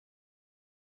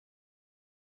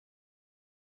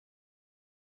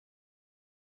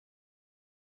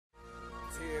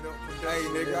Hey,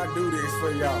 nigga, I do this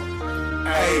for y'all.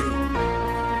 Hey,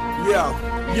 yeah.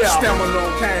 Stamina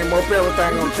came up,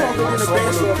 everything on camera.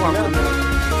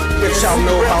 Let y'all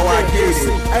know how I get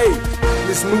it. Hey,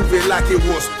 this movie like it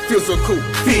was physical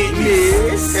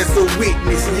fitness. As a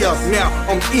witness, yeah, now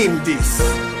I'm in this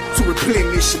to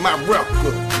replenish my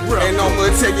record. And I'ma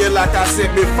tell you like I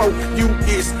said before, you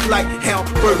is like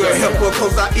hamburger helper,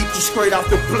 cause I eat you straight off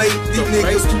the plate. These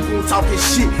niggas keep on talking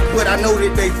shit, but I know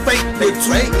that they fake. They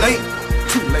too late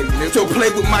to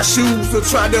play with my shoes, to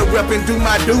try to rep and do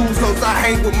my dues, cause I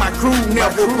hang with my crew,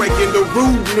 never breaking the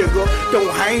rule, nigga.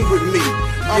 Don't hang with me.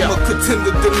 I'm a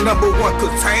contender, the #1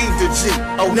 contain the G.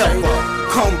 Never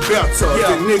come better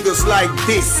than niggas like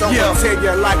this. I'ma tell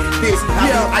you like this,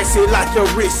 I ice it like your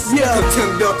wrist.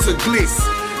 Contender to gliss.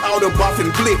 All the buff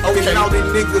and blick, and all the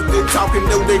niggas that talking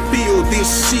know they feel this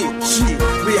shit.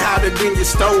 We hotter than your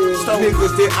stove,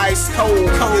 niggas that ice cold.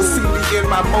 You see me in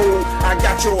my mode, I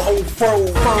got your whole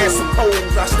froze. And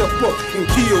suppose I step up and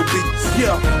kill beats.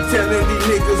 Telling these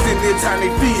niggas in their time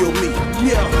they feel me.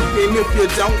 And if you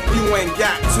don't, you ain't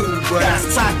got to. But I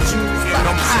spot you, and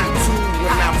I'm hot too,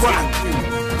 and I rock you.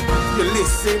 You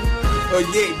listen,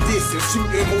 this and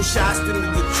shooting more shots than the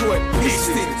Detroit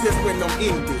Pistons. Just when I'm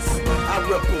in this, I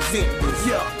represent this.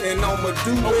 And I'ma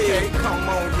do it. Come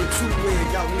on, you too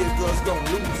in, y'all niggas gon'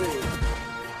 lose it.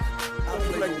 I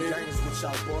play no games with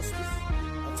y'all busters.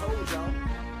 I told y'all,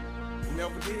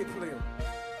 never did play them.